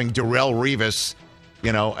 Starting with having Darrelle Revis,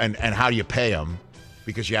 and how do you pay him?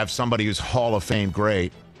 Because you have somebody who's Hall of Fame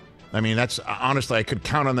great. I mean, that's honestly, I could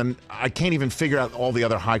count on them. I can't even figure out all the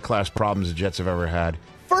other high-class problems the Jets have ever had.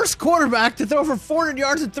 First quarterback to throw for 400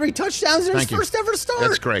 yards and 3 touchdowns in his first ever start.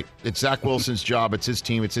 That's great. It's Zach Wilson's job. It's his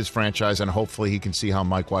team. It's his franchise. And hopefully he can see how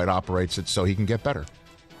Mike White operates it so he can get better.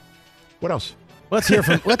 What else? Let's hear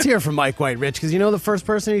from Mike White, Rich, because the first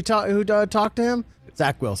person who talked to him?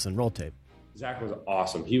 Zach Wilson. Roll tape. Zach was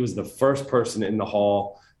awesome. He was the first person in the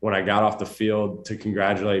hall when I got off the field to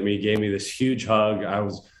congratulate me. He gave me this huge hug. I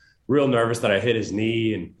was real nervous that I hit his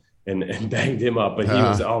knee and banged him up, but he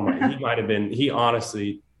was, he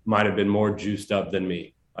honestly might have been more juiced up than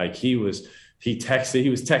me. Like he was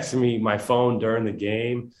texting me my phone during the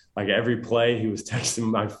game. Like every play he was texting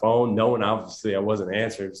my phone, knowing obviously I wasn't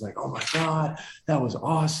answering. It's like, oh my God, that was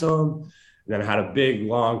awesome. And then I had a big,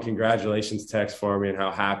 long congratulations text for me and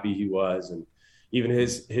how happy he was. And even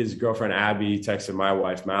his girlfriend, Abby, texted my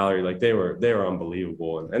wife, Mallory, like they were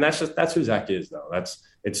unbelievable. And that's who Zach is though.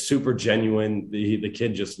 It's super genuine. The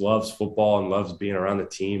kid just loves football and loves being around the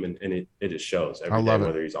team. And it just shows every day,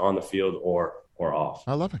 whether he's on the field or off.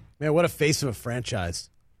 I love it. Man, what a face of a franchise.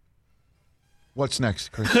 What's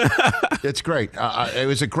next, Chris? It's great. It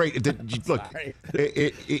was a great look.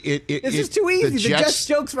 This is too easy. The Jets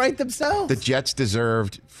jokes write themselves. The Jets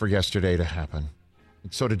deserved for yesterday to happen.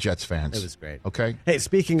 So did Jets fans. It was great. Okay. Hey,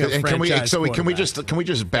 speaking of can we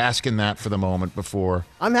just bask in that for the moment before?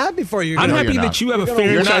 I'm happy for you. I'm happy that you have a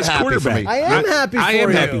franchise quarterback. I am happy for you. I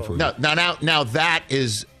am happy for you. Now that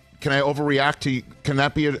is. Can I overreact to you? Can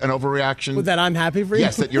that be an overreaction? With that, I'm happy for you.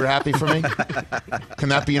 Yes, that you're happy for me. Can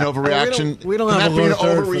that be an overreaction? We don't Can have that be an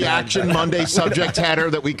third overreaction Monday subject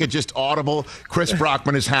header that we could just audible? Chris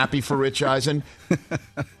Brockman is happy for Rich Eisen.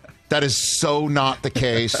 That is so not the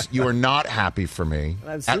case. You are not happy for me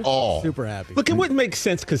at all. Super happy. Look, it wouldn't make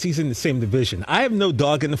sense because he's in the same division. I have no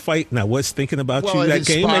dog in the fight, and I was thinking about you that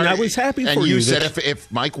game, and I was happy for you. And you said if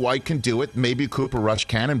Mike White can do it, maybe Cooper Rush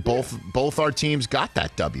can, and both our teams got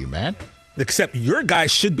that W, man. Except your guy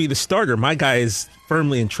should be the starter. My guy is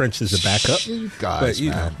firmly entrenched as a backup. You guys,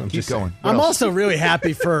 man. Keep going. I'm also really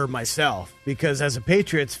happy for myself because as a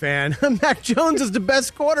Patriots fan, Mac Jones is the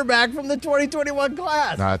best quarterback from the 2021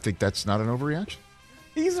 class. No, I think that's not an overreaction.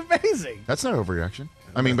 He's amazing. That's not an overreaction.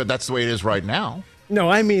 I mean, but that's the way it is right now. No,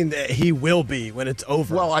 I mean he will be when it's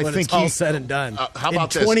over. Well, I when think it's all said and done. How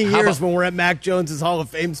about in 20 this? years when we're at Mac Jones's Hall of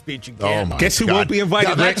Fame speech again. Guess who won't be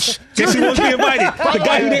invited, Rich? Guess who won't be invited? The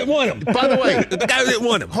guy who didn't want him. By the way, the guy who didn't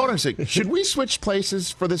want him. Hold on a second. Should we switch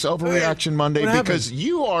places for this overreaction Monday? Because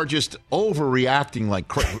you are just overreacting like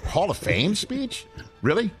Hall of Fame speech?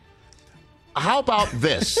 Really? How about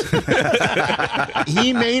this?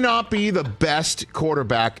 He may not be the best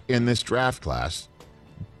quarterback in this draft class,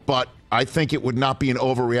 but I think it would not be an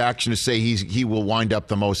overreaction to say he will wind up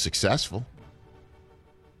the most successful.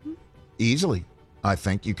 Easily. I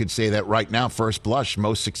think you could say that right now, first blush,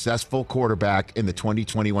 most successful quarterback in the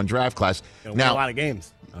 2021 draft class. Now, win a lot of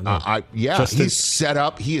games. He's set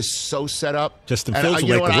up. He is so set up. Justin Fields will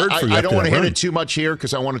make the word for you. I don't want to hit it too much here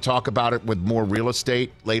because I want to talk about it with more real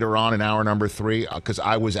estate later on in hour number 3 because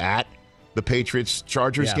I was at the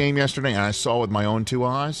Patriots-Chargers game yesterday and I saw with my own 2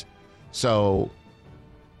 eyes. So,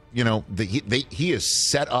 you know, he is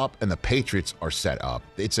set up and the Patriots are set up.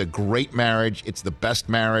 It's a great marriage. It's the best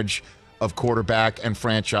marriage of quarterback and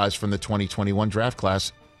franchise from the 2021 draft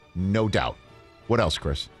class, no doubt. What else,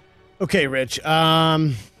 Chris? Okay, Rich.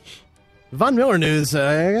 Von Miller news,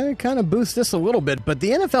 kind of boost this a little bit, but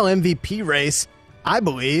the NFL MVP race, I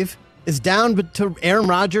believe, is down to Aaron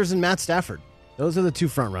Rodgers and Matt Stafford. Those are the 2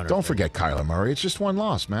 front runners. Don't forget Kyler Murray. It's just 1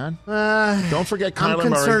 loss, man. Don't forget Kyler Murray.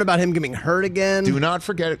 I'm concerned about him getting hurt again. Do not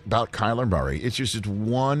forget about Kyler Murray. It's just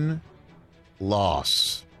 1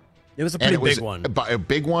 loss. It was a pretty big one. A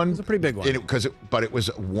big one. It was a pretty big one. But it was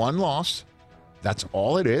 1 loss. That's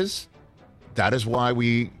all it is. That is why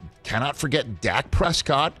we cannot forget Dak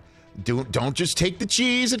Prescott. Don't just take the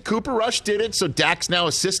cheese and Cooper Rush did it. So Dak's now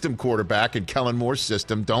a system quarterback in Kellen Moore's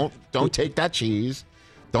system. Don't take that cheese.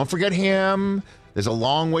 Don't forget him. There's a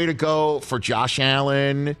long way to go for Josh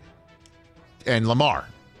Allen and Lamar.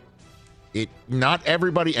 Not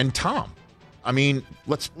everybody and Tom. I mean,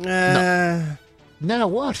 let's. Nah,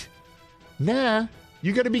 what? Nah,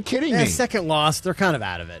 you got to be kidding me. Second loss, they're kind of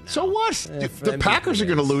out of it now. So what? The Packers are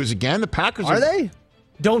going to lose again. The Packers are they?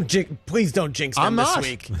 Please don't jinx them this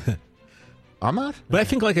week. I'm not. But I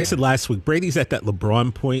think, like I said last week, Brady's at that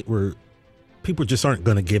LeBron point where people just aren't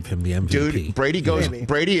going to give him the MVP. Dude, Brady goes. Maybe.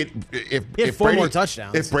 Brady, if 4 more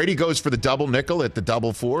touchdowns. If Brady goes for the double nickel at the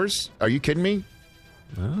double 4s, are you kidding me?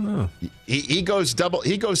 I don't know. He goes double.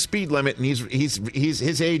 He goes speed limit, and he's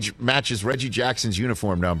his age matches Reggie Jackson's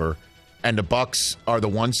uniform number, and the Bucks are the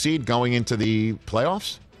 1 seed going into the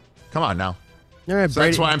playoffs. Come on now. All right, so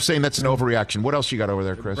that's why I'm saying that's an overreaction. What else you got over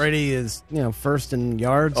there, Chris? Brady is, first in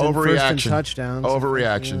yards, overreaction, and first in touchdowns.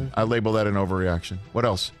 Overreaction. I label that an overreaction. What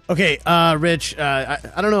else? Okay, Rich. I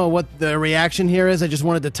don't know what the reaction here is. I just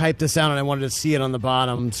wanted to type this out, and I wanted to see it on the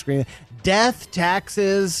bottom screen. Death,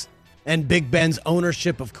 taxes, and Big Ben's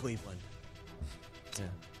ownership of Cleveland.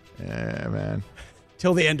 Yeah, man.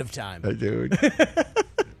 Till the end of time, dude.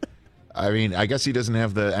 I mean, I guess he doesn't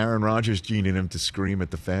have the Aaron Rodgers gene in him to scream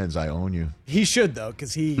at the fans, I own you. He should, though,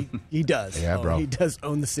 because he does. Yeah, bro. He does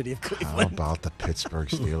own the city of Cleveland. How about the Pittsburgh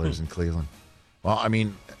Steelers in Cleveland? Well, I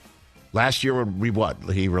mean, last year,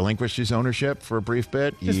 he relinquished his ownership for a brief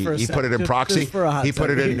bit. He put it in proxy. He put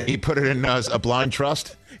it in a blind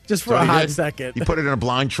trust. Just for a hot second. He put it in a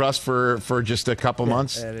blind trust for just a couple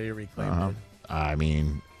months. And he reclaimed it. I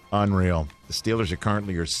mean, unreal. The Steelers are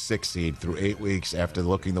currently your 6th seed through 8 weeks after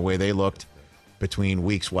looking the way they looked between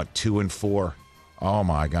weeks, 2 and 4. Oh,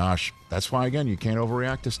 my gosh. That's why, again, you can't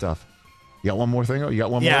overreact to stuff. You got one more thing? You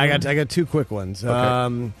got one more? Yeah, I got 2 quick ones.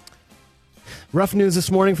 Okay. Rough news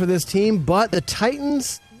this morning for this team, but the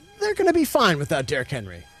Titans, they're going to be fine without Derrick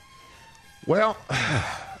Henry. Well,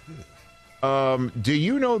 do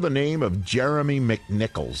you know the name of Jeremy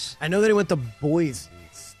McNichols? I know that he went to Boise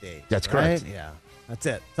State. That's correct. Right? Yeah, that's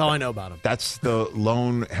it. That's all I know about him. That's the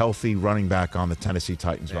lone healthy running back on the Tennessee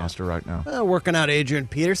Titans roster right now. Working out Adrian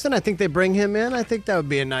Peterson. I think they bring him in. I think that would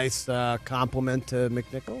be a nice compliment to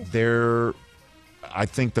McNichols. I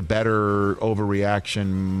think the better overreaction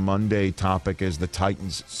Monday topic is the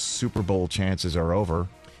Titans' Super Bowl chances are over.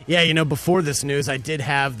 Yeah, before this news, I did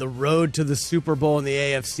have the road to the Super Bowl in the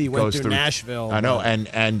AFC went through Nashville. I know,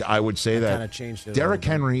 and I would say that kind of changed it. Derrick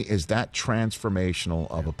Henry is that transformational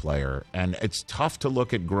of a player, and it's tough to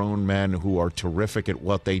look at grown men who are terrific at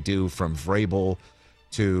what they do, from Vrabel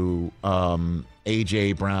to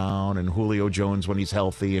A.J. Brown and Julio Jones when he's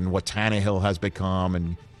healthy, and what Tannehill has become,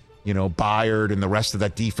 and Byard and the rest of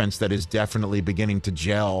that defense that is definitely beginning to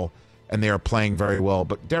gel. And they are playing very well.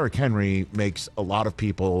 But Derrick Henry makes a lot of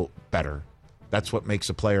people better. That's what makes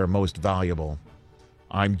a player most valuable.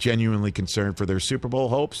 I'm genuinely concerned for their Super Bowl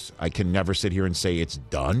hopes. I can never sit here and say it's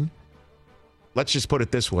done. Let's just put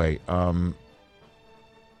it this way.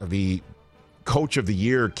 The Coach of the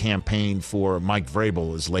Year campaign for Mike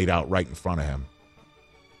Vrabel is laid out right in front of him.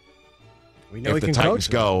 We know if the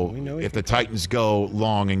Titans go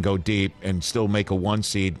long and go deep and still make a 1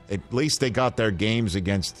 seed, at least they got their games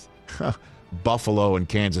against Buffalo and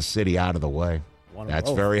Kansas City out of the way. That's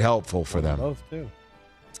very helpful for them. Both too.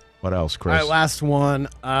 What else, Chris? All right, last one.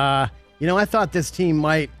 I thought this team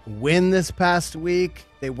might win this past week.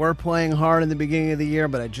 They were playing hard in the beginning of the year,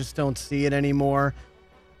 but I just don't see it anymore.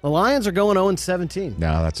 The Lions are going 0-17.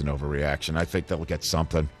 No, that's an overreaction. I think they'll get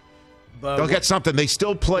something. They'll get something. They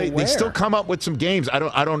still play. They still come up with some games. I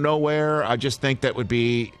don't know where. I just think that would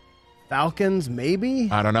be Falcons, maybe.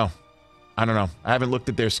 I don't know. I haven't looked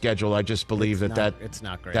at their schedule. I just believe it's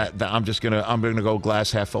not great. That I'm gonna go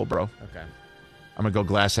glass half full, bro. Okay. I'm gonna go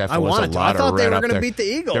glass half full. I thought they were gonna beat the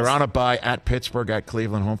Eagles. They're on a bye at Pittsburgh, at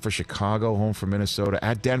Cleveland, home for Chicago, home for Minnesota,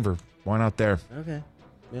 at Denver. Why not there? Okay.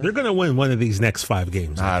 Yeah. They're gonna win one of these next 5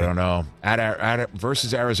 games. I don't know. At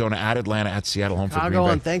versus Arizona, at Atlanta, at Seattle, home for Green Bay.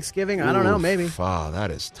 Chicago on Thanksgiving. I don't know. Maybe. That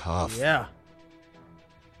is tough. Yeah.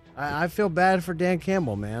 I feel bad for Dan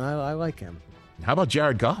Campbell, man. I like him. How about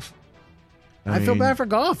Jared Goff? I feel bad for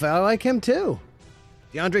Goff. I like him too.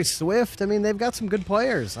 DeAndre Swift. They've got some good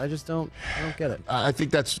players. I just don't get it. I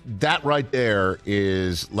think that right there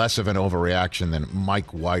is less of an overreaction than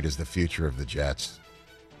Mike White is the future of the Jets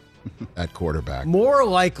at quarterback. More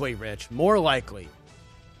likely, Rich. More likely.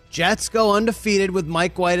 Jets go undefeated with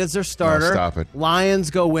Mike White as their starter. No, stop it.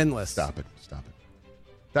 Lions go winless. Stop it.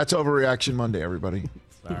 That's Overreaction Monday, everybody.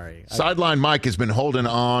 Sorry. Sideline Mike has been holding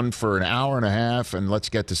on for an hour and a half, and let's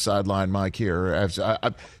get to Sideline Mike here.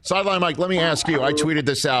 Sideline Mike, let me ask you. I tweeted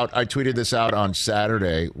this out on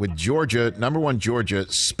Saturday with Georgia, number 1 Georgia,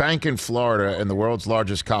 spanking Florida in the world's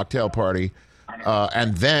largest cocktail party,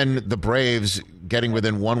 and then the Braves getting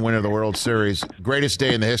within 1 win of the World Series. Greatest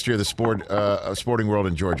day in the history of the sporting world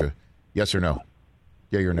in Georgia. Yes or no?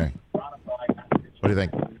 Yeah or nay? What do you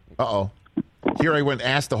think? Uh-oh. Here I went and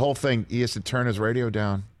asked the whole thing. He has to turn his radio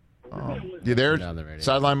down. You there?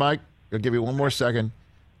 Sideline Mike? I'll give you 1 more second.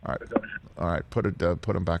 All right. Put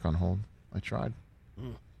him back on hold. I tried.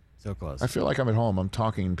 So close. I feel like I'm at home. I'm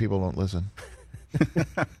talking and people don't listen.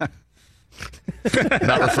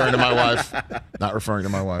 Not referring to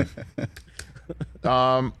my wife.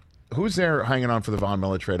 Who's there hanging on for the Von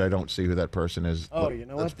Miller trade? I don't see who that person is. Oh, you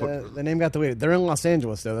know what? The name got deleted. They're in Los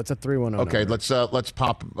Angeles, though. That's a 310. Okay, number. let's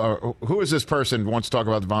pop. Who is this person who wants to talk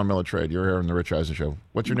about the Von Miller trade? You're here on the Rich Eisen Show.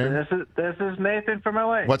 What's your name? This is Nathan from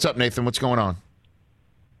LA. What's up, Nathan? What's going on?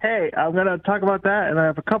 Hey, I'm going to talk about that, and I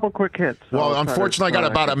have a couple quick hits. So well, unfortunately, I got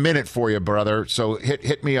about a minute for you, brother. So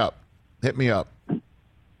hit me up. Hit me up.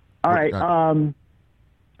 All right.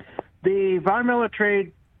 The Von Miller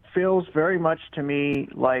trade feels very much to me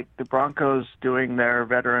like the Broncos doing their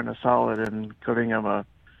veteran a solid and giving him a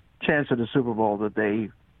chance at the Super Bowl that they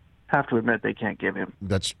have to admit they can't give him.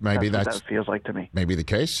 That's what that feels like to me. Maybe the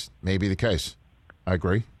case. I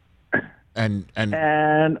agree. And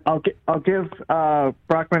I'll give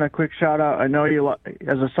Brockman a quick shout out. I know you,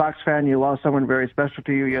 as a Sox fan, you lost someone very special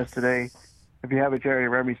to you yesterday. If you have a Jerry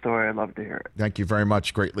Remy story, I'd love to hear it. Thank you very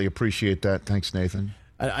much. Greatly appreciate that. Thanks, Nathan.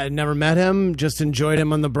 I never met him, just enjoyed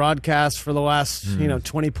him on the broadcast for the last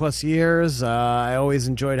 20-plus years. I always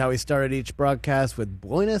enjoyed how he started each broadcast with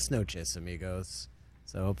Buenas noches, amigos.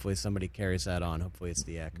 So hopefully somebody carries that on. Hopefully it's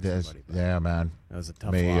the X. Yeah, man. That was a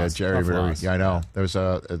tough loss. Jerry, loss. Yeah, I know. There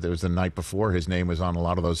was the night before. His name was on a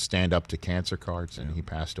lot of those stand-up to cancer cards, and he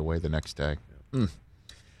passed away the next day.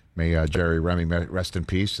 May Jerry Remy rest in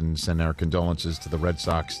peace and send our condolences to the Red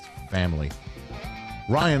Sox family.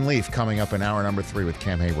 Ryan Leaf coming up in hour number 3 with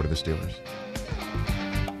Cam Hayward of the Steelers.